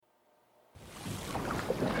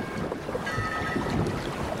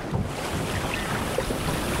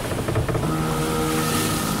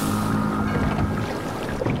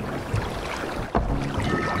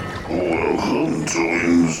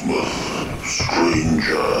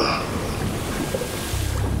Danger.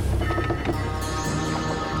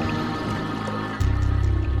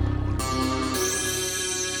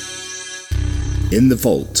 In the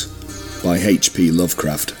Vault by H.P.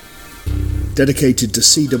 Lovecraft. Dedicated to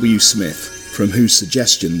C.W. Smith, from whose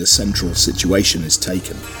suggestion the central situation is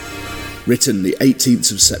taken. Written the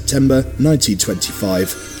 18th of September 1925,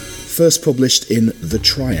 first published in The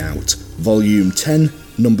Tryout, Volume 10,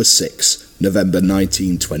 Number 6, November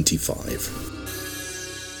 1925.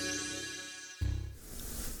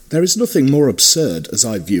 There is nothing more absurd, as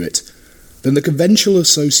I view it, than the conventional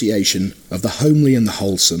association of the homely and the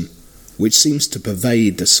wholesome, which seems to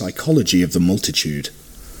pervade the psychology of the multitude.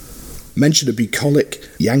 Mention a bucolic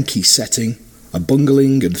Yankee setting, a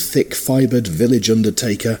bungling and thick-fibred village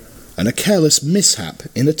undertaker, and a careless mishap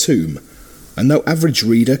in a tomb, and no average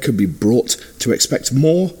reader could be brought to expect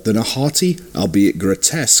more than a hearty, albeit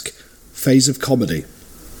grotesque, phase of comedy.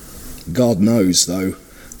 God knows, though,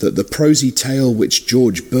 that the prosy tale which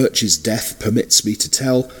George Birch's death permits me to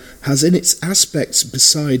tell has in its aspects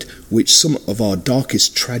beside which some of our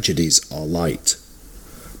darkest tragedies are light.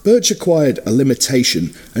 Birch acquired a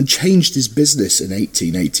limitation and changed his business in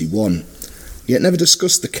 1881, yet never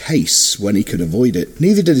discussed the case when he could avoid it.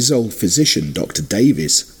 Neither did his old physician, Dr.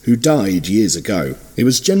 Davies, who died years ago. It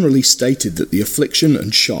was generally stated that the affliction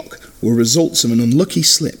and shock were results of an unlucky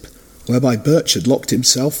slip, whereby Birch had locked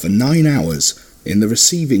himself for 9 hours in the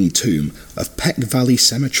receiving tomb of Peck Valley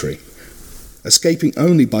Cemetery, escaping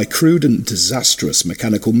only by crude and disastrous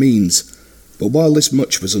mechanical means. But while this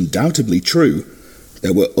much was undoubtedly true,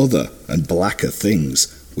 there were other and blacker things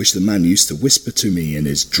which the man used to whisper to me in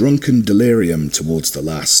his drunken delirium towards the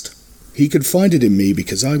last. He confided in me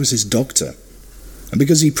because I was his doctor, and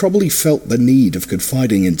because he probably felt the need of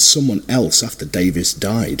confiding in someone else after Davis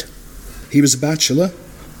died. He was a bachelor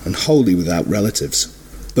and wholly without relatives.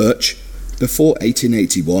 Birch, before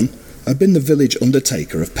 1881, had been the village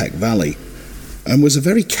undertaker of Peck Valley, and was a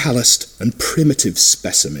very calloused and primitive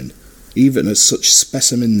specimen, even as such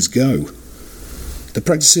specimens go. The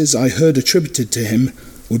practices I heard attributed to him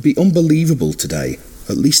would be unbelievable today,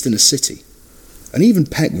 at least in a city, and even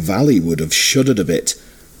Peck Valley would have shuddered a bit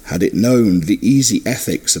had it known the easy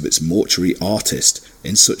ethics of its mortuary artist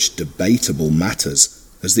in such debatable matters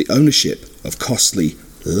as the ownership of costly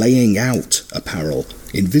laying out apparel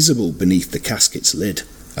invisible beneath the casket's lid,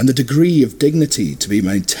 and the degree of dignity to be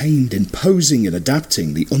maintained in posing and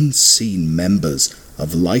adapting the unseen members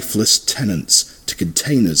of lifeless tenants to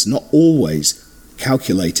containers not always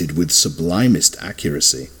calculated with sublimest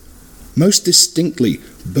accuracy. Most distinctly,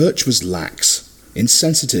 Birch was lax,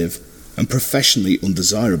 insensitive, and professionally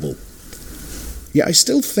undesirable. Yet I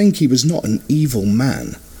still think he was not an evil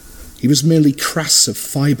man. He was merely crass of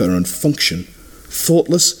fibre and function,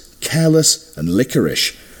 thoughtless, careless, and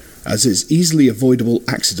liquorish, as his easily avoidable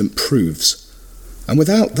accident proves, and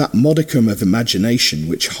without that modicum of imagination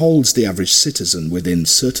which holds the average citizen within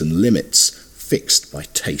certain limits fixed by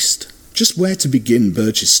taste. Just where to begin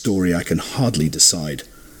Birch's story I can hardly decide,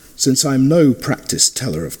 since I am no practised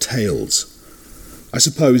teller of tales. I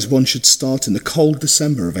suppose one should start in the cold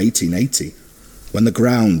December of 1880, when the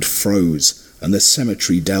ground froze and the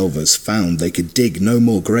cemetery delvers found they could dig no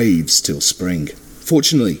more graves till spring.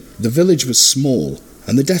 Fortunately, the village was small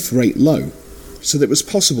and the death rate low, so that it was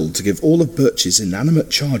possible to give all of Birch's inanimate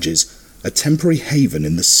charges a temporary haven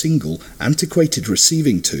in the single, antiquated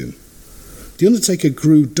receiving tomb. The undertaker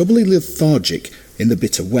grew doubly lethargic in the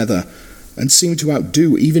bitter weather, and seemed to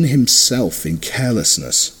outdo even himself in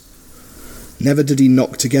carelessness. Never did he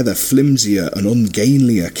knock together flimsier and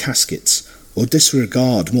ungainlier caskets, or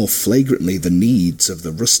disregard more flagrantly the needs of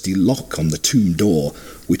the rusty lock on the tomb door,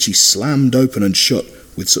 which he slammed open and shut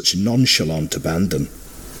with such nonchalant abandon.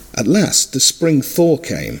 At last the spring thaw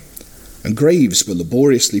came, and graves were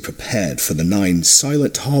laboriously prepared for the 9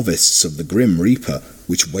 silent harvests of the grim reaper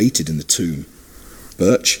which waited in the tomb.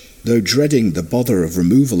 Birch, though dreading the bother of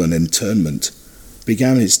removal and interment,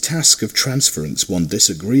 began his task of transference one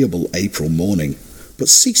disagreeable April morning, but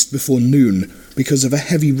ceased before noon because of a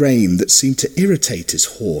heavy rain that seemed to irritate his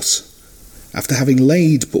horse, after having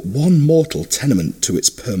laid but one mortal tenement to its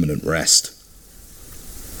permanent rest.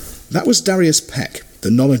 That was Darius Peck, the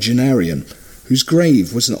nonagenarian, whose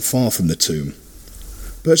grave was not far from the tomb.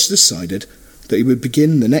 Birch decided that he would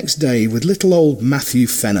begin the next day with little old Matthew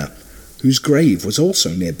Fenner, whose grave was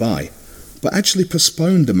also nearby, but actually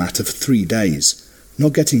postponed the matter for 3 days,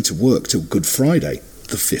 not getting to work till Good Friday,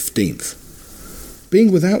 the 15th.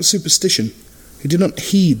 Being without superstition, he did not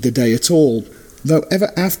heed the day at all, though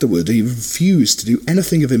ever afterward he refused to do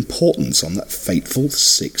anything of importance on that fateful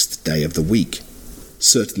 6th day of the week.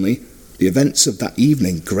 Certainly, The events of that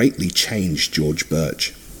evening greatly changed George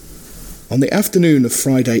Birch. On the afternoon of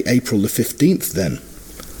Friday, April the 15th, then,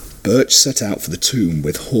 Birch set out for the tomb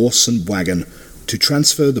with horse and wagon to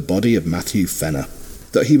transfer the body of Matthew Fenner.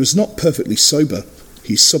 That he was not perfectly sober,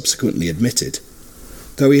 he subsequently admitted,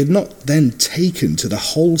 though he had not then taken to the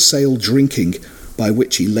wholesale drinking by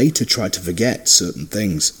which he later tried to forget certain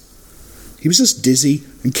things. He was just dizzy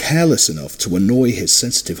and careless enough to annoy his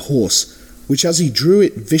sensitive horse, which as he drew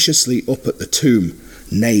it viciously up at the tomb,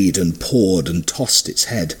 neighed and pawed and tossed its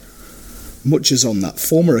head, much as on that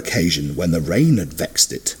former occasion when the rain had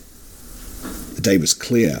vexed it. The day was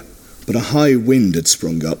clear, but a high wind had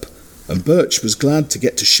sprung up, and Birch was glad to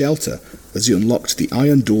get to shelter as he unlocked the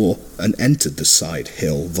iron door and entered the side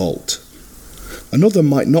hill vault. Another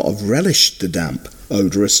might not have relished the damp,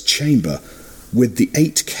 odorous chamber with the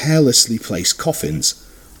 8 carelessly placed coffins,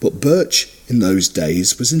 but Birch in those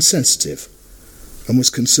days was insensitive, and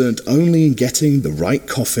was concerned only in getting the right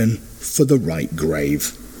coffin for the right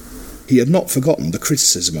grave. He had not forgotten the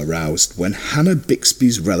criticism aroused when Hannah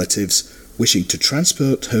Bixby's relatives, wishing to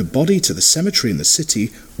transport her body to the cemetery in the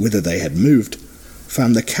city whither they had moved,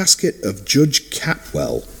 found the casket of Judge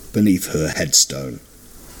Catwell beneath her headstone.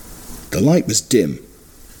 The light was dim,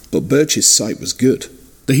 but Birch's sight was good,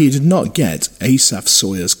 that he did not get Asaph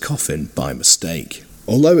Sawyer's coffin by mistake.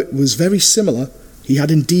 Although it was very similar, he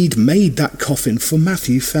had indeed made that coffin for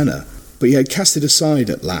Matthew Fenner, but he had cast it aside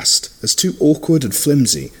at last as too awkward and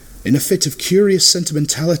flimsy, in a fit of curious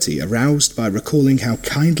sentimentality aroused by recalling how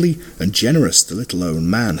kindly and generous the little old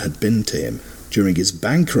man had been to him during his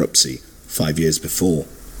bankruptcy 5 years before.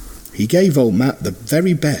 He gave old Matt the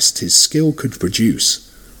very best his skill could produce,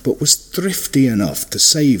 but was thrifty enough to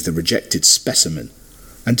save the rejected specimen,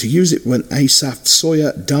 and to use it when Asaph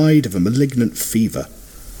Sawyer died of a malignant fever.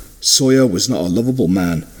 Sawyer was not a lovable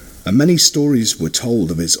man, and many stories were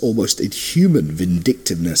told of his almost inhuman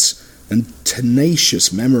vindictiveness and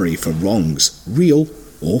tenacious memory for wrongs, real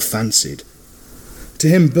or fancied. To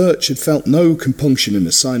him, Birch had felt no compunction in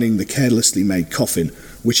assigning the carelessly made coffin,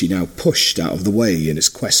 which he now pushed out of the way in his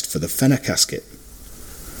quest for the Fenner casket.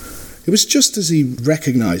 It was just as he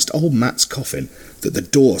recognised old Matt's coffin that the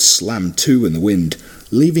door slammed to in the wind,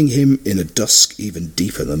 leaving him in a dusk even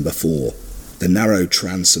deeper than before. The narrow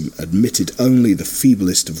transom admitted only the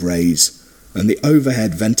feeblest of rays, and the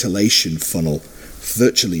overhead ventilation funnel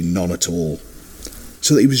virtually none at all,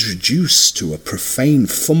 so that he was reduced to a profane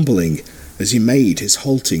fumbling as he made his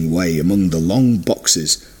halting way among the long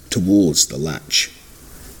boxes towards the latch.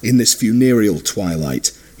 In this funereal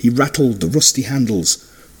twilight he rattled the rusty handles,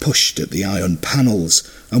 pushed at the iron panels,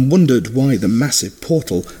 and wondered why the massive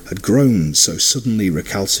portal had grown so suddenly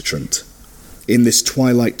recalcitrant. In this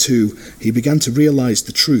twilight, too, he began to realise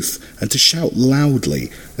the truth and to shout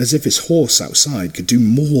loudly, as if his horse outside could do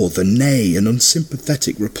more than neigh an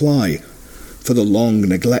unsympathetic reply, for the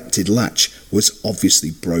long-neglected latch was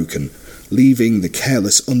obviously broken, leaving the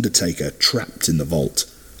careless undertaker trapped in the vault,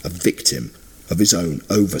 a victim of his own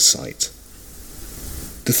oversight.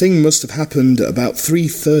 The thing must have happened at about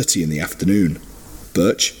 3:30 in the afternoon.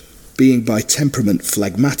 Birch, being by temperament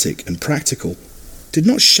phlegmatic and practical, did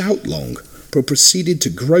not shout long, but proceeded to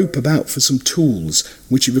grope about for some tools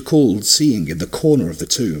which he recalled seeing in the corner of the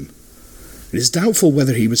tomb. It is doubtful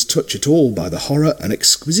whether he was touched at all by the horror and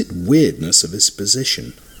exquisite weirdness of his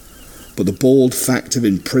position, but the bald fact of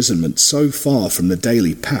imprisonment so far from the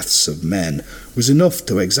daily paths of men was enough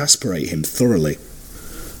to exasperate him thoroughly.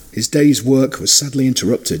 His day's work was sadly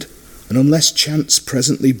interrupted, and unless chance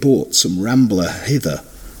presently brought some rambler hither,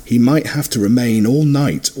 he might have to remain all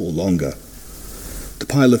night or longer. The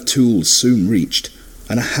pile of tools soon reached,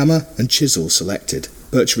 and a hammer and chisel selected.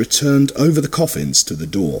 Birch returned over the coffins to the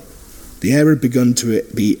door. The air had begun to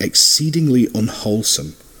be exceedingly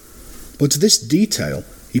unwholesome, but to this detail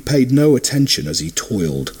he paid no attention as he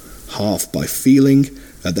toiled, half by feeling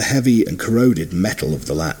at the heavy and corroded metal of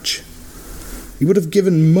the latch. He would have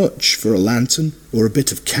given much for a lantern or a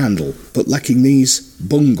bit of candle, but lacking these,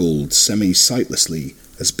 bungled semi-sightlessly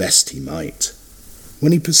as best he might.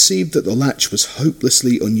 When he perceived that the latch was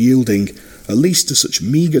hopelessly unyielding, at least to such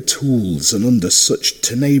meagre tools and under such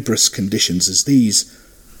tenebrous conditions as these,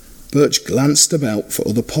 Birch glanced about for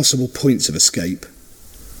other possible points of escape.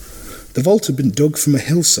 The vault had been dug from a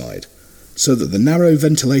hillside, so that the narrow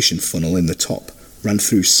ventilation funnel in the top ran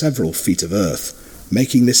through several feet of earth,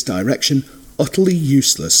 making this direction utterly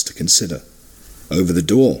useless to consider. Over the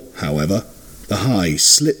door, however, the high,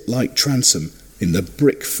 slit-like transom in the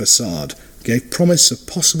brick facade gave promise of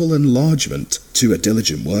possible enlargement to a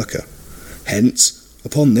diligent worker. Hence,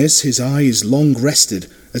 upon this his eyes long rested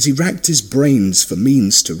as he racked his brains for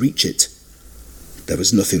means to reach it. There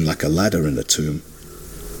was nothing like a ladder in the tomb,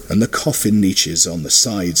 and the coffin niches on the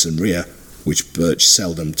sides and rear, which Birch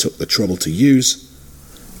seldom took the trouble to use,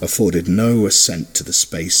 afforded no ascent to the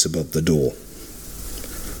space above the door.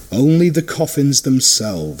 Only the coffins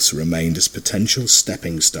themselves remained as potential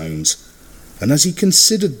stepping stones, and as he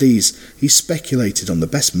considered these, he speculated on the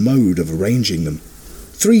best mode of arranging them.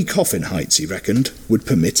 3 coffin heights, he reckoned, would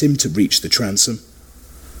permit him to reach the transom.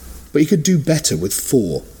 But he could do better with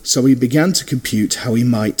 4, so he began to compute how he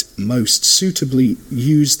might most suitably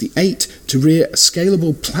use the 8 to rear a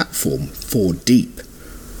scalable platform 4 deep.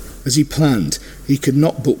 As he planned, he could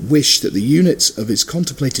not but wish that the units of his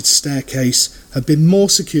contemplated staircase had been more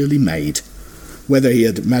securely made. Whether he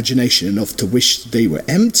had imagination enough to wish they were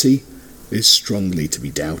empty is strongly to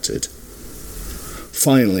be doubted.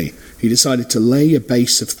 Finally, he decided to lay a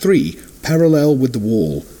base of 3 parallel with the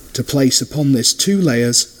wall, to place upon this 2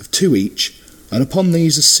 layers of 2 each, and upon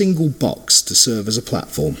these a single box to serve as a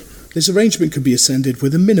platform. This arrangement could be ascended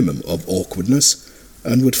with a minimum of awkwardness,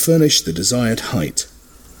 and would furnish the desired height.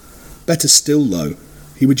 Better still, though,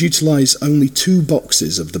 he would utilise only 2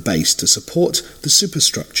 boxes of the base to support the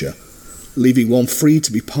superstructure, leaving one free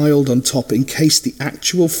to be piled on top in case the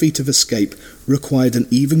actual feat of escape required an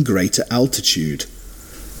even greater altitude.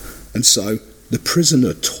 And so the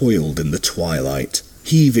prisoner toiled in the twilight,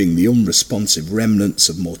 heaving the unresponsive remnants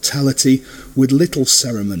of mortality with little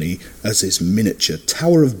ceremony as his miniature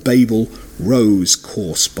Tower of Babel rose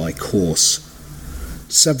course by course.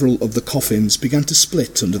 Several of the coffins began to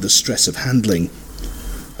split under the stress of handling,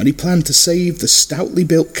 and he planned to save the stoutly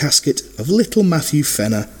built casket of little Matthew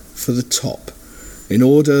Fenner for the top, in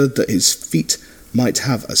order that his feet might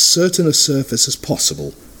have as certain a surface as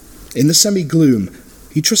possible. In the semi-gloom,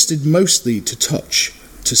 he trusted mostly to touch,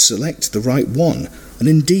 to select the right one, and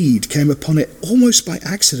indeed came upon it almost by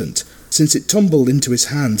accident, since it tumbled into his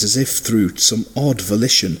hands as if through some odd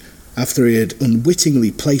volition, after he had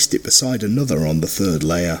unwittingly placed it beside another on the 3rd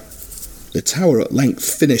layer. The tower at length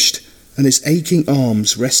finished, and his aching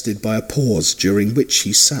arms rested by a pause during which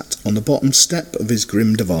he sat on the bottom step of his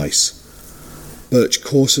grim device. Birch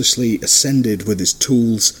cautiously ascended with his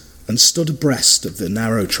tools and stood abreast of the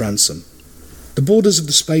narrow transom. The borders of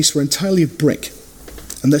the space were entirely of brick,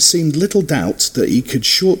 and there seemed little doubt that he could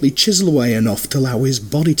shortly chisel away enough to allow his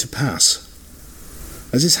body to pass.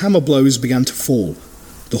 As his hammer blows began to fall,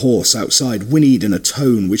 the horse outside whinnied in a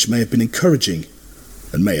tone which may have been encouraging,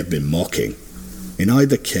 and may have been mocking. In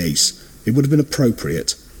either case, it would have been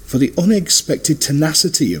appropriate, for the unexpected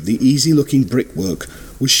tenacity of the easy-looking brickwork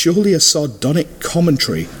was surely a sardonic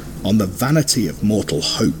commentary on the vanity of mortal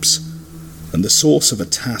hopes, and the source of a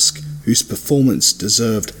task whose performance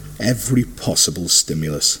deserved every possible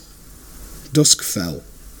stimulus. Dusk fell,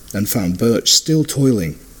 and found Birch still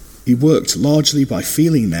toiling. He worked largely by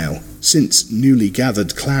feeling now, since newly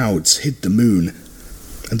gathered clouds hid the moon,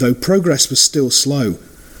 and though progress was still slow,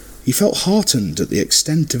 he felt heartened at the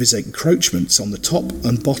extent of his encroachments on the top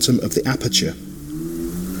and bottom of the aperture.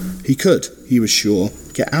 He could, he was sure,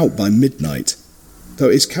 get out by midnight, though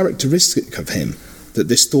it is characteristic of him that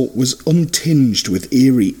this thought was untinged with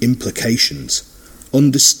eerie implications,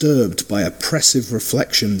 undisturbed by oppressive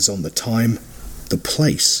reflections on the time, the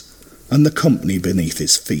place, and the company beneath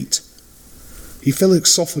his feet. He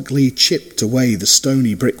philosophically chipped away the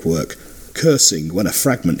stony brickwork, cursing when a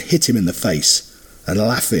fragment hit him in the face, and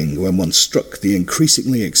laughing when one struck the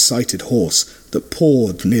increasingly excited horse that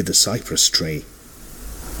pawed near the cypress tree.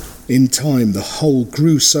 In time the hole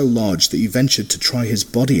grew so large that he ventured to try his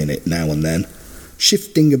body in it now and then,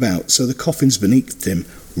 shifting about so the coffins beneath him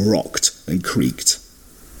rocked and creaked.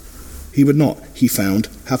 He would not, he found,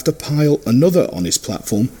 have to pile another on his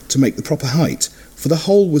platform to make the proper height, for the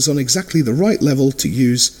hole was on exactly the right level to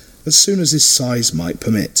use as soon as his size might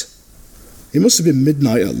permit. It must have been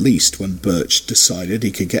midnight at least when Birch decided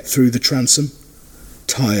he could get through the transom.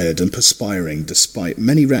 Tired and perspiring despite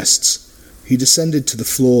many rests, he descended to the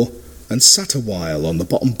floor and sat a while on the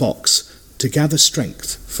bottom box to gather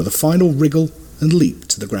strength for the final wriggle and leap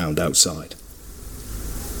to the ground outside.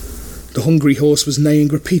 The hungry horse was neighing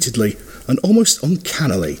repeatedly and almost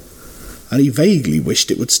uncannily, and he vaguely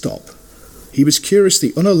wished it would stop. He was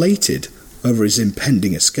curiously unelated over his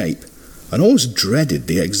impending escape, and almost dreaded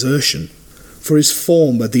the exertion, for his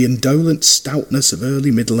form had the indolent stoutness of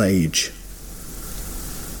early middle age.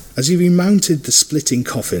 As he remounted the splitting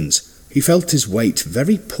coffins, he felt his weight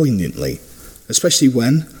very poignantly, especially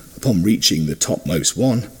when, upon reaching the topmost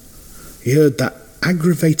one, he heard that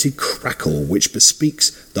aggravated crackle which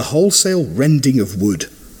bespeaks the wholesale rending of wood.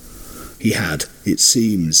 He had, it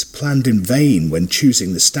seems, planned in vain when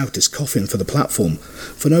choosing the stoutest coffin for the platform,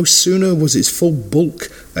 for no sooner was his full bulk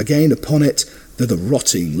again upon it that the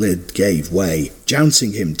rotting lid gave way,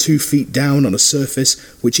 jouncing him 2 feet down on a surface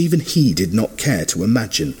which even he did not care to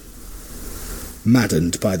imagine.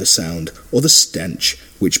 Maddened by the sound, or the stench,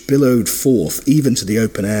 which billowed forth even to the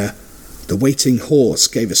open air, the waiting horse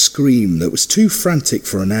gave a scream that was too frantic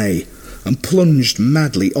for an A, and plunged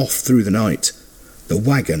madly off through the night, the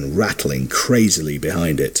wagon rattling crazily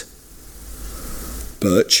behind it.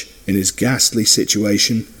 Birch, in his ghastly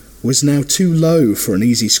situation, was now too low for an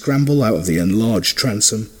easy scramble out of the enlarged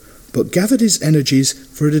transom, but gathered his energies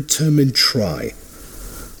for a determined try.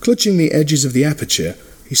 Clutching the edges of the aperture,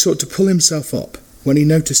 he sought to pull himself up, when he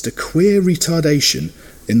noticed a queer retardation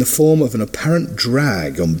in the form of an apparent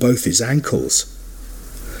drag on both his ankles.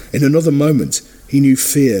 In another moment, he knew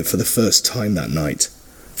fear for the first time that night,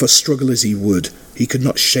 for struggle as he would, he could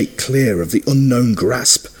not shake clear of the unknown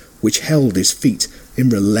grasp which held his feet in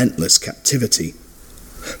relentless captivity.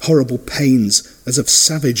 Horrible pains, as of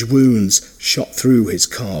savage wounds, shot through his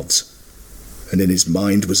calves, and in his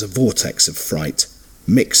mind was a vortex of fright,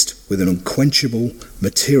 mixed with an unquenchable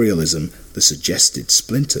materialism that suggested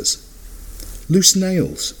splinters, loose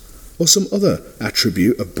nails, or some other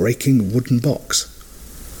attribute of breaking a wooden box.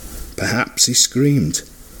 Perhaps he screamed.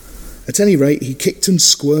 At any rate, he kicked and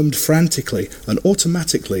squirmed frantically and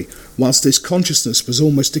automatically, whilst his consciousness was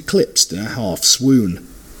almost eclipsed in a half-swoon.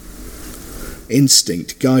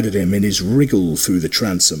 Instinct guided him in his wriggle through the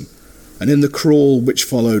transom, and in the crawl which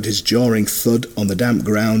followed his jarring thud on the damp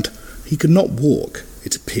ground, he could not walk,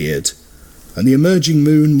 it appeared, and the emerging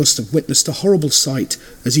moon must have witnessed a horrible sight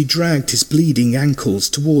as he dragged his bleeding ankles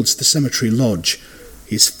towards the cemetery lodge,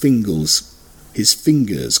 his fingers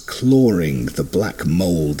clawing the black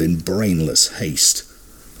mould in brainless haste,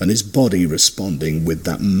 and his body responding with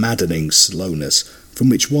that maddening slowness from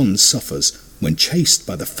which one suffers when chased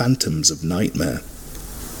by the phantoms of nightmare.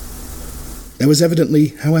 There was evidently,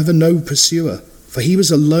 however, no pursuer, for he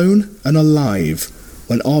was alone and alive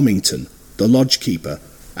when Armington, the lodge-keeper,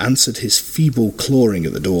 answered his feeble clawing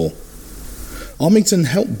at the door. Armington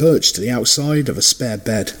helped Birch to the outside of a spare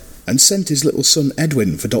bed and sent his little son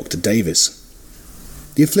Edwin for Dr. Davis.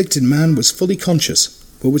 The afflicted man was fully conscious,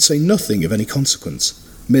 but would say nothing of any consequence,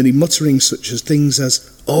 merely muttering such things as,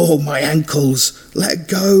 "Oh, my ankles, let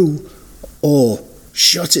go," or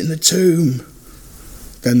 "shut in the tomb."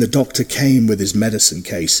 Then the doctor came with his medicine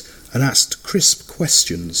case and asked crisp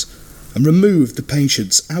questions, and removed the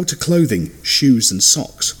patient's outer clothing, shoes and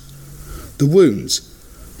socks. The wounds,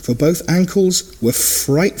 for both ankles were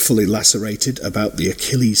frightfully lacerated about the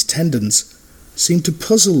Achilles tendons, seemed to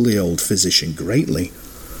puzzle the old physician greatly,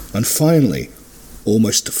 and finally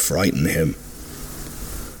almost to frighten him.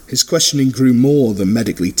 His questioning grew more than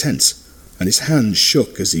medically tense, and his hands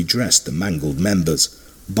shook as he dressed the mangled members,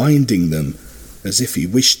 binding them as if he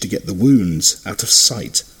wished to get the wounds out of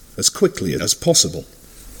sight as quickly as possible.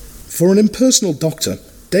 For an impersonal doctor,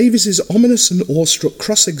 Davis's ominous and awestruck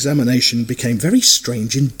cross-examination became very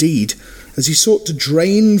strange indeed, as he sought to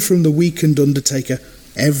drain from the weakened undertaker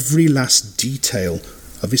every last detail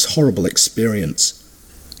of his horrible experience.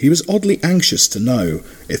 He was oddly anxious to know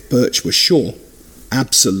if Birch was sure,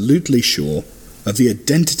 absolutely sure, of the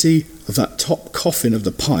identity of that top coffin of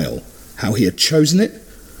the pile, how he had chosen it,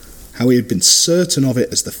 how he had been certain of it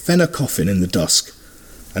as the Fenner coffin in the dusk,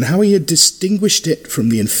 and how he had distinguished it from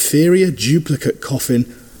the inferior duplicate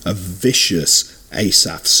coffin of vicious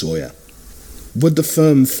Asaph Sawyer. Would the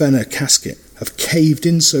firm Fenner casket have caved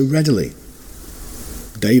in so readily?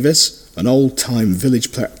 Davis, an old-time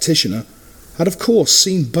village practitioner, had of course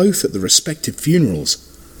seen both at the respective funerals,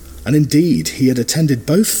 and indeed he had attended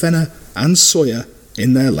both Fenner and Sawyer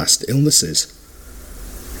in their last illnesses.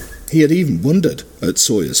 He had even wondered, at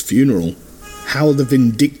Sawyer's funeral, how the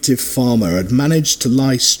vindictive farmer had managed to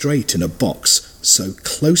lie straight in a box so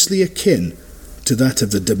closely akin to that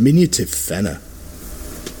of the diminutive Fenner.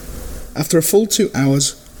 After a full 2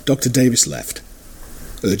 hours, Dr. Davis left,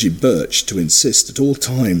 urging Birch to insist at all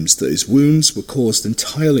times that his wounds were caused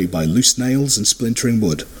entirely by loose nails and splintering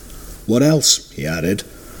wood. What else, he added,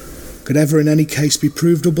 could ever in any case be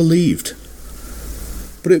proved or believed?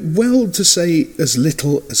 But it well to say as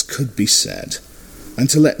little as could be said, and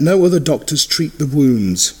to let no other doctors treat the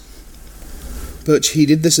wounds. Birch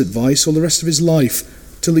heeded this advice all the rest of his life,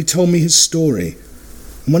 till he told me his story,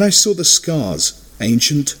 and when I saw the scars,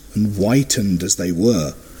 ancient and whitened as they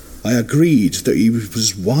were, I agreed that he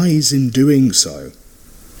was wise in doing so.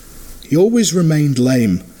 He always remained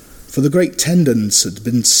lame, for the great tendons had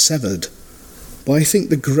been severed, but I think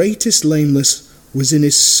the greatest lameness was in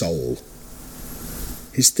his soul.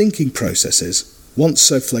 His thinking processes, once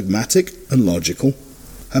so phlegmatic and logical,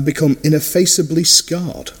 had become ineffaceably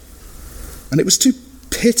scarred, and it was too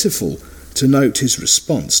pitiful to note his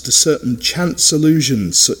response to certain chance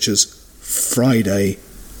allusions such as Friday,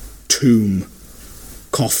 tomb,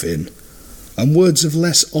 coffin, and words of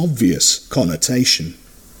less obvious connotation.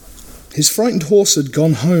 His frightened horse had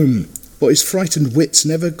gone home, but his frightened wits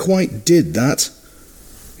never quite did that.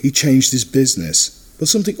 He changed his business, but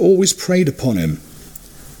something always preyed upon him.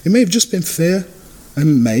 It may have just been fear,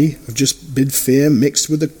 and may have just been fear mixed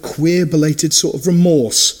with a queer belated sort of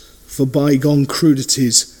remorse for bygone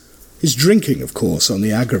crudities. His drinking, of course,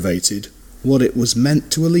 only aggravated what it was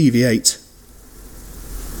meant to alleviate.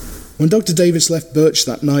 When Dr. Davis left Birch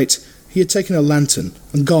that night, he had taken a lantern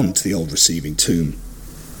and gone to the old receiving tomb.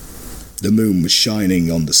 The moon was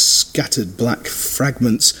shining on the scattered black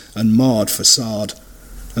fragments and marred facade,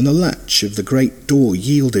 and the latch of the great door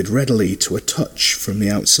yielded readily to a touch from the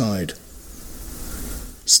outside.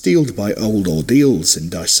 Steeled by old ordeals in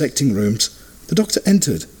dissecting rooms, the doctor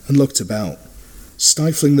entered and looked about,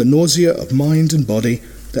 stifling the nausea of mind and body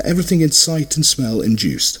that everything in sight and smell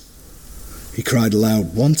induced. He cried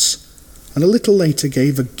aloud once, and a little later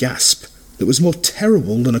gave a gasp that was more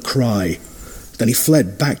terrible than a cry. Then he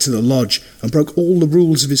fled back to the lodge and broke all the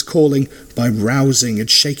rules of his calling by rousing and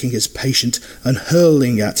shaking his patient and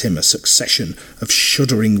hurling at him a succession of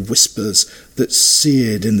shuddering whispers that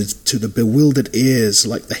seared to the bewildered ears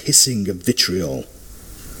like the hissing of vitriol.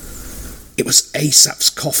 "It was Asaph's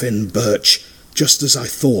coffin, Birch, just as I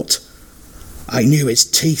thought. I knew his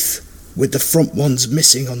teeth, with the front ones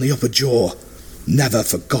missing on the upper jaw. Never,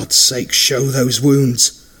 for God's sake, show those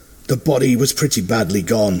wounds. The body was pretty badly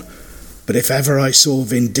gone, but if ever I saw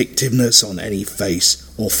vindictiveness on any face,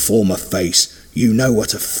 or former face, you know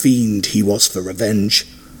what a fiend he was for revenge.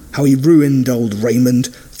 How he ruined old Raymond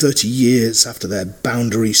 30 years after their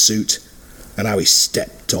boundary suit, and how he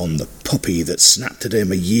stepped on the puppy that snapped at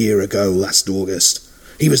him a year ago last August.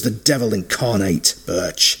 He was the devil incarnate,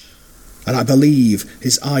 Birch, and I believe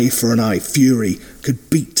his eye for an eye fury could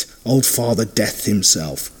beat old Father Death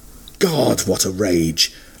himself. God, what a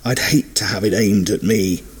rage! I'd hate to have it aimed at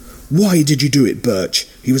me. Why did you do it, Birch?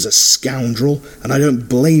 He was a scoundrel, and I don't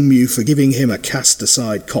blame you for giving him a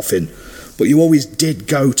cast-aside coffin, but you always did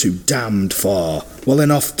go too damned far, well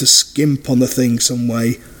enough to skimp on the thing some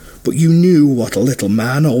way, but you knew what a little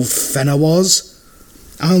man old Fenner was.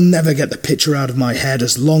 I'll never get the picture out of my head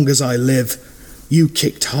as long as I live. You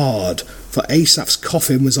kicked hard, for Asaph's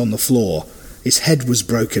coffin was on the floor, his head was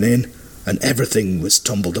broken in, and everything was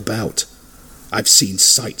tumbled about. I've seen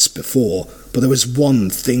sights before, but there was one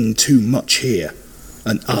thing too much here.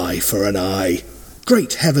 An eye for an eye.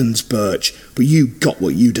 Great heavens, Birch, but you got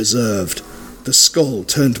what you deserved. The skull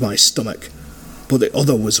turned my stomach, but the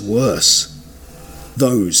other was worse.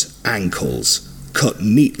 Those ankles cut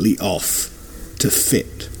neatly off to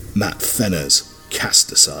fit Matt Fenner's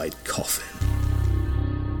cast-aside coffin.